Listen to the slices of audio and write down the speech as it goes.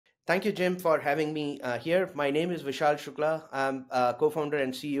Thank you, Jim, for having me here. My name is Vishal Shukla. I'm co-founder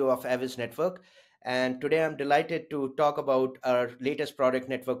and CEO of Aviz Network, and today I'm delighted to talk about our latest product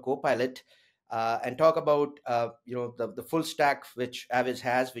network, CoPilot, and talk about the full stack which Aviz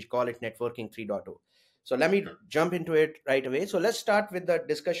has. We call it Networking 3.0. So let me jump into it right away. So let's start with the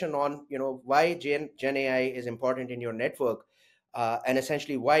discussion on why Gen AI is important in your network. And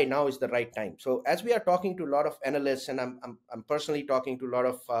essentially why now is the right time. So as we are talking to a lot of analysts, and I'm personally talking to a lot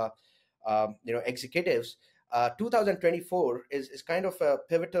of executives. 2024 is kind of a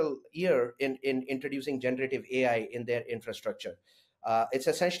pivotal year in introducing generative AI in their infrastructure. It's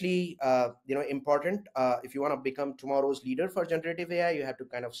essentially important. If you want to become tomorrow's leader for generative AI, you have to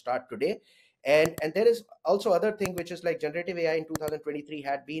kind of start today. And there is also other thing which is like generative AI in 2023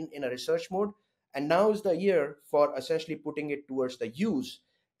 had been in a research mode, and now is the year for essentially putting it towards the use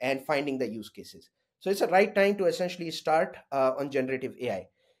and finding the use cases. So it's a right time to essentially start on generative AI.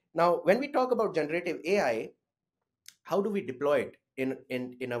 Now, when we talk about generative AI, how do we deploy it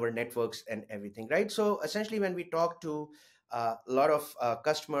in our networks and everything, right? So essentially, when we talk to a lot of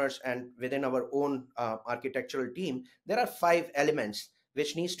customers and within our own architectural team, there are five elements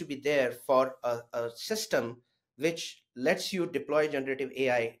which needs to be there for a system which lets you deploy generative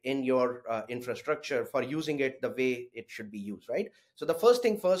AI in your infrastructure for using it the way it should be used, right? So the first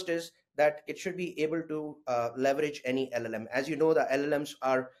thing first is that it should be able to leverage any LLM. As you know, the LLMs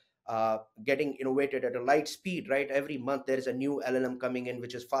are getting innovated at a light speed, right? Every month there is a new LLM coming in,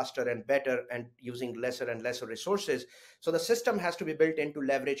 which is faster and better and using lesser and lesser resources. So the system has to be built in to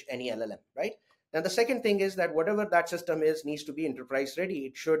leverage any LLM, right? Now the second thing is that whatever that system is needs to be enterprise ready.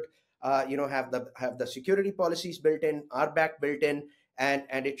 It should, have the security policies built in, RBAC built in,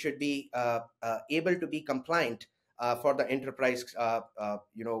 and it should be able to be compliant for the enterprise,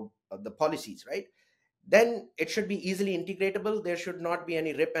 the policies, right? Then it should be easily integratable. There should not be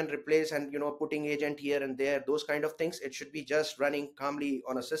any rip and replace and putting agent here and there, those kind of things. It should be just running calmly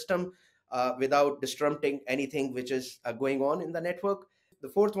on a system without disrupting anything which is going on in the network. The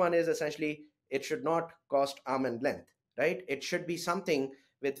fourth one is essentially it should not cost arm and length, right? It should be something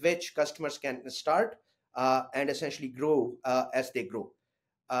with which customers can start and essentially grow as they grow.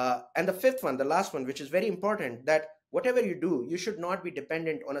 And the fifth one, the last one, which is very important, that whatever you do, you should not be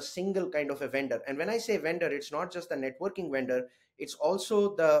dependent on a single kind of a vendor. And when I say vendor, it's not just the networking vendor; it's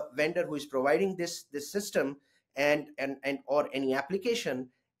also the vendor who is providing this system and or any application.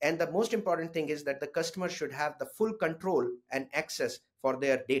 And the most important thing is that the customer should have the full control and access for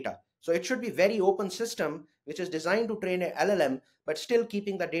their data. So it should be very open system, which is designed to train a LLM, but still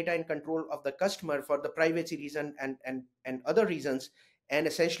keeping the data in control of the customer for the privacy reason and other reasons, and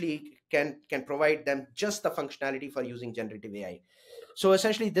essentially can provide them just the functionality for using generative AI. So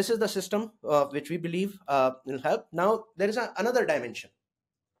essentially, this is the system which we believe will help. Now there is another dimension,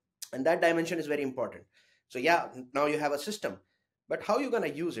 and that dimension is very important. So yeah, now you have a system, but how are you going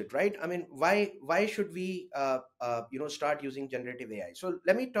to use it, right? I mean, why should we start using generative AI? So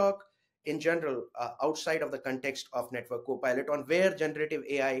let me talk in general outside of the context of network copilot on where generative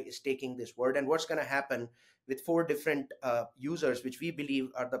AI is taking this word and what's going to happen with four different users which we believe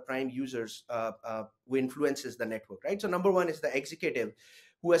are the prime users who influences the network, right? So number one is the executive,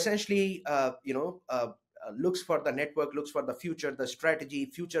 who essentially looks for the network, looks for the future, the strategy,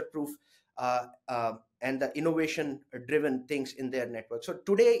 future proof, and the innovation driven things in their network. So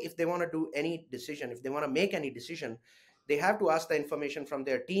today, if they want to do any decision, if they want to make any decision, they have to ask the information from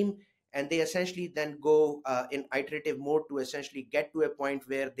their team, and they essentially then go in iterative mode to essentially get to a point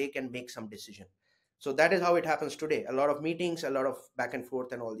where they can make some decision. So that is how it happens today. A lot of meetings, a lot of back and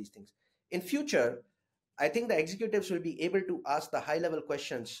forth, and all these things. In future, I think the executives will be able to ask the high level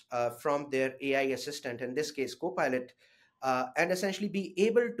questions from their AI assistant, in this case, Copilot, and essentially be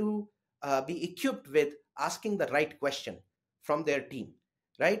able to be equipped with asking the right question from their team,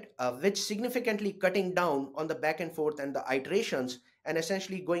 right? Which significantly cutting down on the back and forth and the iterations, and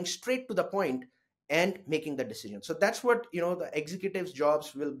essentially going straight to the point and making the decision. So that's what, the executives'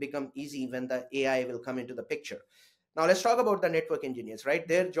 jobs will become easy when the AI will come into the picture. Now let's talk about the network engineers, right?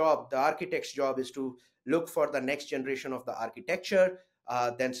 Their job, the architect's job, is to look for the next generation of the architecture,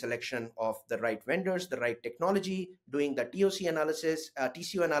 then selection of the right vendors, the right technology, doing the TOC analysis,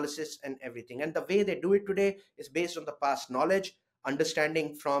 TCO analysis, and everything. And the way they do it today is based on the past knowledge,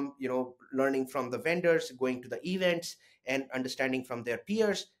 understanding from, learning from the vendors, going to the events and understanding from their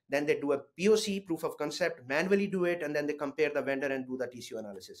peers. Then they do a POC, proof of concept, manually do it, and then they compare the vendor and do the TCO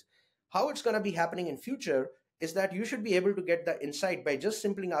analysis. How it's going to be happening in future is that you should be able to get the insight by just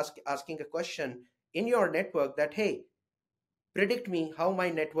simply asking a question in your network that, hey, predict me how my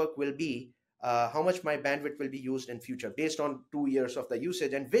network will be how much my bandwidth will be used in future based on 2 years of the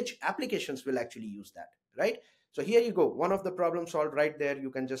usage, and which applications will actually use that, right? So here you go, one of the problems solved right there.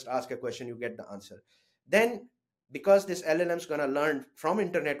 You can just ask a question, you get the answer. Then, because this LLM is going to learn from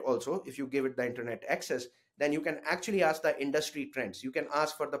internet also, if you give it the internet access, then you can actually ask the industry trends. You can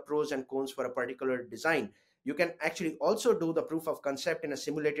ask for the pros and cons for a particular design. You can actually also do the proof of concept in a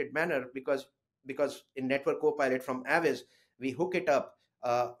simulated manner, because in Network Copilot from Aviz, we hook it up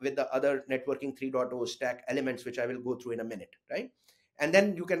with the other networking 3.0 stack elements, which I will go through in a minute, right? And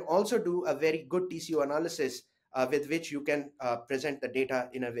then you can also do a very good TCO analysis with which you can present the data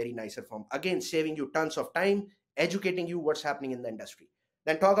in a very nicer form. Again, saving you tons of time, educating you what's happening in the industry.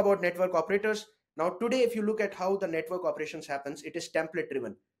 Then talk about network operators. Now, today, if you look at how the network operations happens, it is template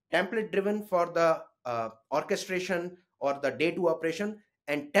driven. Template driven for the orchestration or the day two operation,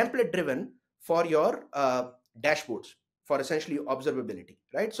 and template driven for your dashboards, for essentially observability,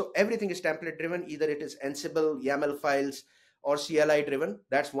 right? So everything is template driven. Either it is Ansible, YAML files, or CLI driven.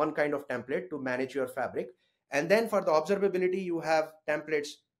 That's one kind of template to manage your fabric. And then for the observability, you have templates,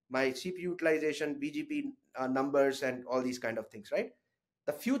 my CPU utilization, BGP numbers, and all these kind of things, right?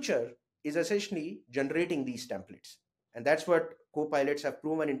 The future is essentially generating these templates. And that's what copilots have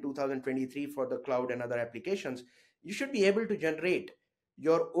proven in 2023 for the cloud and other applications. You should be able to generate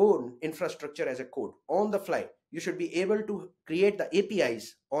your own infrastructure as a code on the fly. You should be able to create the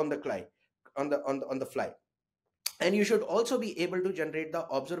APIs on the fly, on the fly. And you should also be able to generate the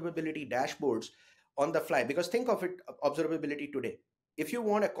observability dashboards on the fly, because think of it, observability today, if you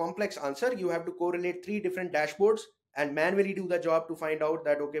want a complex answer, you have to correlate 3 different dashboards and manually do the job to find out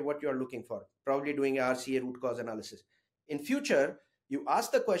that, okay, what you are looking for, probably doing RCA, root cause analysis. In future, you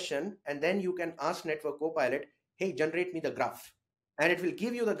ask the question and then you can ask Network Copilot, hey, generate me the graph, and it will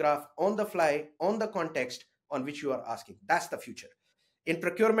give you the graph on the fly, on the context on which you are asking. That's the future. In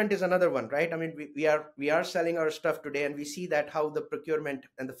procurement is another one, right? I mean, we are selling our stuff today, and we see that how the procurement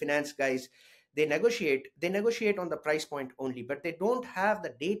and the finance guys, they negotiate on the price point only, but they don't have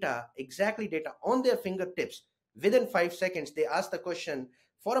the data, exactly data on their fingertips. Within 5 seconds, they ask the question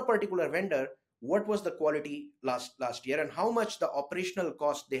for a particular vendor, what was the quality last year, and how much the operational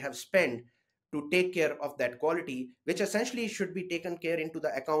cost they have spent to take care of that quality, which essentially should be taken care into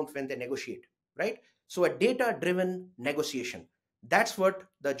the account when they negotiate, right? So a data driven negotiation, that's what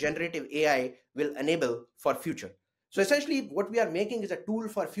the generative AI will enable for future. So essentially what we are making is a tool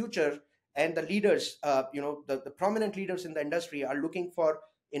for future, and the leaders, the prominent leaders in the industry are looking for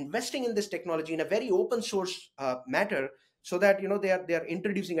investing in this technology in a very open source matter, so that they are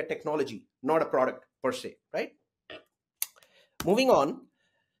introducing a technology, not a product per se, right? Moving on,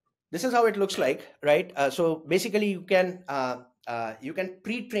 this is how it looks like, right? So basically you can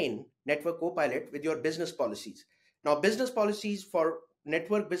pre-train Network Copilot with your business policies. Now, business policies for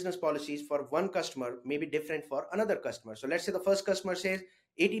network business policies for one customer may be different for another customer. So let's say the first customer says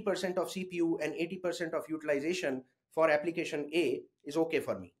 80% of CPU and 80% of utilization for application A is okay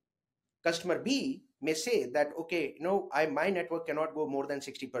for me. Customer B may say that, okay, my network cannot go more than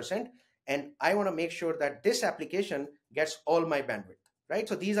 60%, and I want to make sure that this application gets all my bandwidth, right?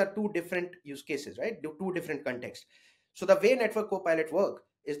 So these are 2 different use cases, right? 2 different contexts. So the way Network Copilot work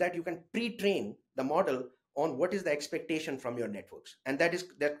is that you can pre-train the model on what is the expectation from your networks, and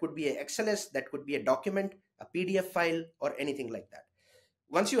that could be a XLS, that could be a document, a PDF file, or anything like that.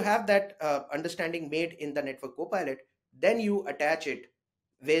 Once you have that understanding made in the Network Copilot, then you attach it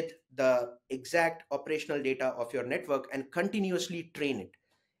with the exact operational data of your network and continuously train it.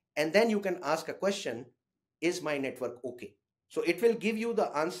 And then you can ask a question, is my network okay? So it will give you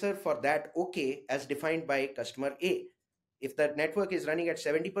the answer for that okay as defined by customer A. If the network is running at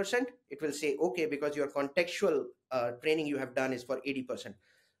 70%, it will say okay, because your contextual training you have done is for 80%.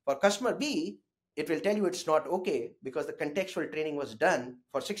 For customer B, it will tell you it's not okay because the contextual training was done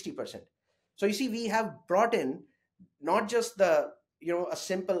for 60%. So you see, we have brought in not just a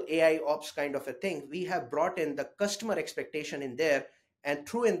simple AI ops kind of a thing. We have brought in the customer expectation in there and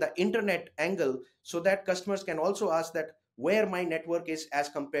threw in the internet angle, so that customers can also ask that where my network is as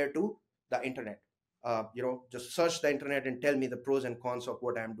compared to the internet. Just search the internet and tell me the pros and cons of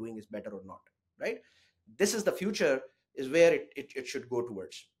what I'm doing is better or not, right? This is the future, is where it should go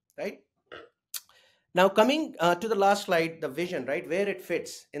towards, right? Now, coming to the last slide, the vision, right, where it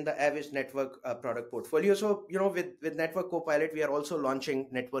fits in the Aviz network product portfolio. So, with Network Copilot, we are also launching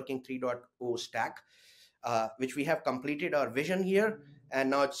Networking 3.0 stack, which we have completed our vision here, and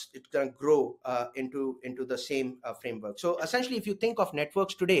now it's going to grow into the same framework. So essentially, if you think of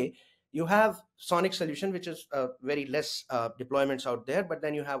networks today, you have sonic solution, which is very less deployments out there, but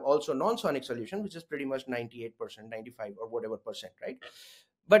then you have also non-sonic solution, which is pretty much 98%, 95 or whatever percent, right?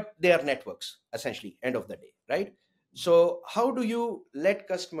 but they are networks, essentially, end of the day, right? So how do you let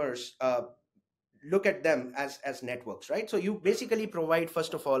customers look at them as networks, right? So you basically provide,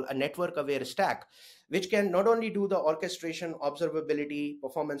 first of all, a network aware stack, which can not only do the orchestration, observability,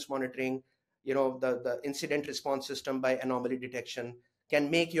 performance monitoring, the incident response system by anomaly detection, can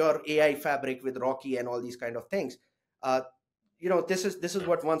make your AI fabric with Rocky and all these kind of things. This is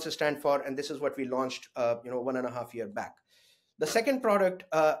what ONCE stand for, and this is what we launched 1.5 years back. The second product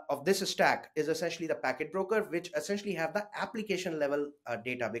of this stack is essentially the packet broker, which essentially have the application level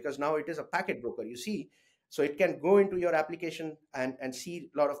data, because now it is a packet broker, you see. So it can go into your application and see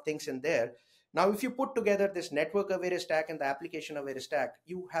a lot of things in there. Now, if you put together this network aware stack and the application aware stack,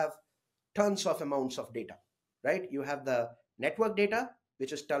 you have tons of amounts of data, right? You have the network data,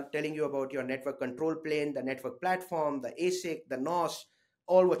 which is telling you about your network control plane, the network platform, the ASIC, the NOS,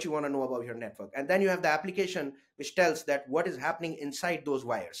 all what you want to know about your network. And then you have the application, which tells that what is happening inside those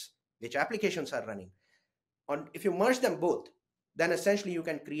wires, which applications are running. If you merge them both, then essentially you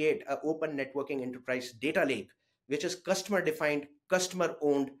can create an open networking enterprise data lake, which is customer defined, customer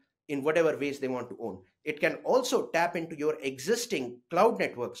owned in whatever ways they want to own. It can also tap into your existing cloud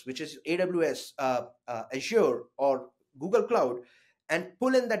networks, which is AWS, Azure, or Google Cloud, and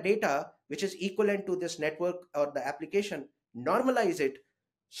pull in the data, which is equivalent to this network or the application, normalize it,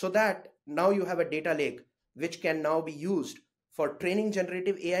 so that now you have a data lake which can now be used for training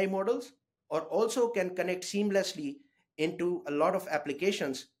generative AI models, or also can connect seamlessly into a lot of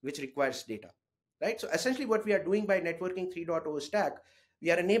applications which requires data, right? So essentially what we are doing by Networking 3.0 stack,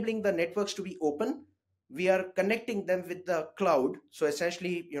 we are enabling the networks to be open. We are connecting them with the cloud. So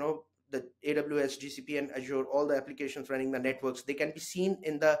essentially, the AWS, GCP, and Azure, all the applications running the networks, they can be seen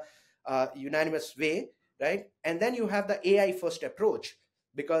in the unanimous way, right? And then you have the AI first approach,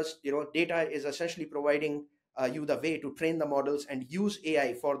 because data is essentially providing you the way to train the models and use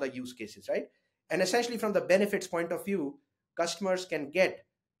AI for the use cases, right? And essentially from the benefits point of view, customers can get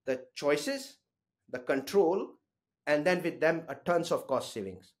the choices, the control, and then with them a tons of cost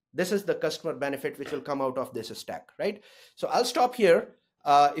savings. This is the customer benefit which will come out of this stack, right? So I'll stop here.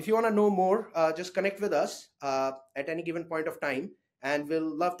 If you want to know more, just connect with us at any given point of time, and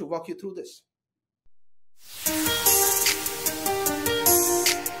we'll love to walk you through this.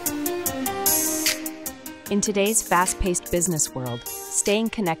 In today's fast-paced business world, staying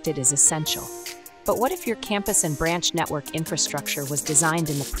connected is essential. But what if your campus and branch network infrastructure was designed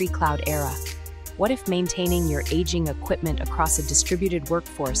in the pre-cloud era? What if maintaining your aging equipment across a distributed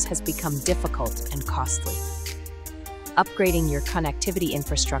workforce has become difficult and costly? Upgrading your connectivity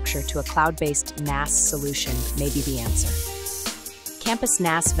infrastructure to a cloud-based NAS solution may be the answer. Campus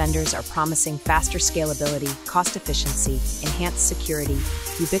NAS vendors are promising faster scalability, cost efficiency, enhanced security,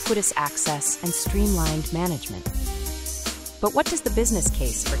 ubiquitous access, and streamlined management. But what does the business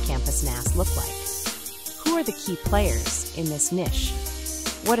case for campus NAS look like? Who are the key players in this niche?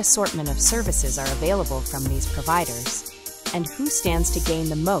 What assortment of services are available from these providers? And who stands to gain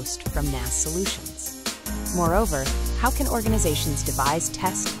the most from NAS solutions? Moreover, how can organizations devise,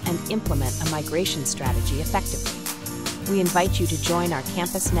 test, and implement a migration strategy effectively? We invite you to join our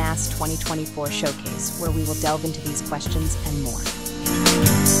Campus NAS 2024 showcase, where we will delve into these questions and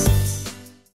more.